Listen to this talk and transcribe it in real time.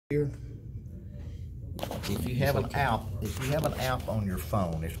Here, if you have an app, on your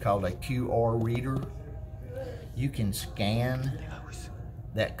phone, it's called a QR reader. You can scan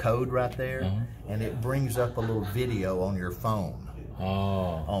that code right there, and it brings up a little video on your phone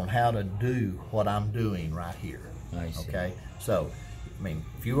on how to do what I'm doing right here. Okay, so I mean,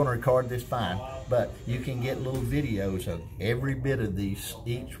 if you want to record this, fine, but you can get little videos of every bit of these,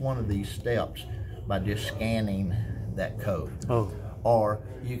 each one of these steps, by just scanning that code. Or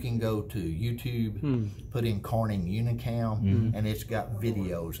you can go to YouTube, put in Corning UniCam, and it's got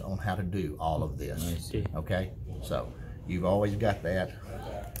videos on how to do all of this. Okay, so you've always got that.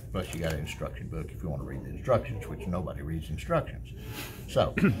 Plus you got an instruction book if you want to read the instructions, which nobody reads instructions.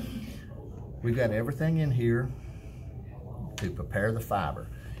 So we've got everything in here to prepare the fiber.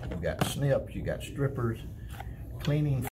 You've got snips, you've got strippers, cleaning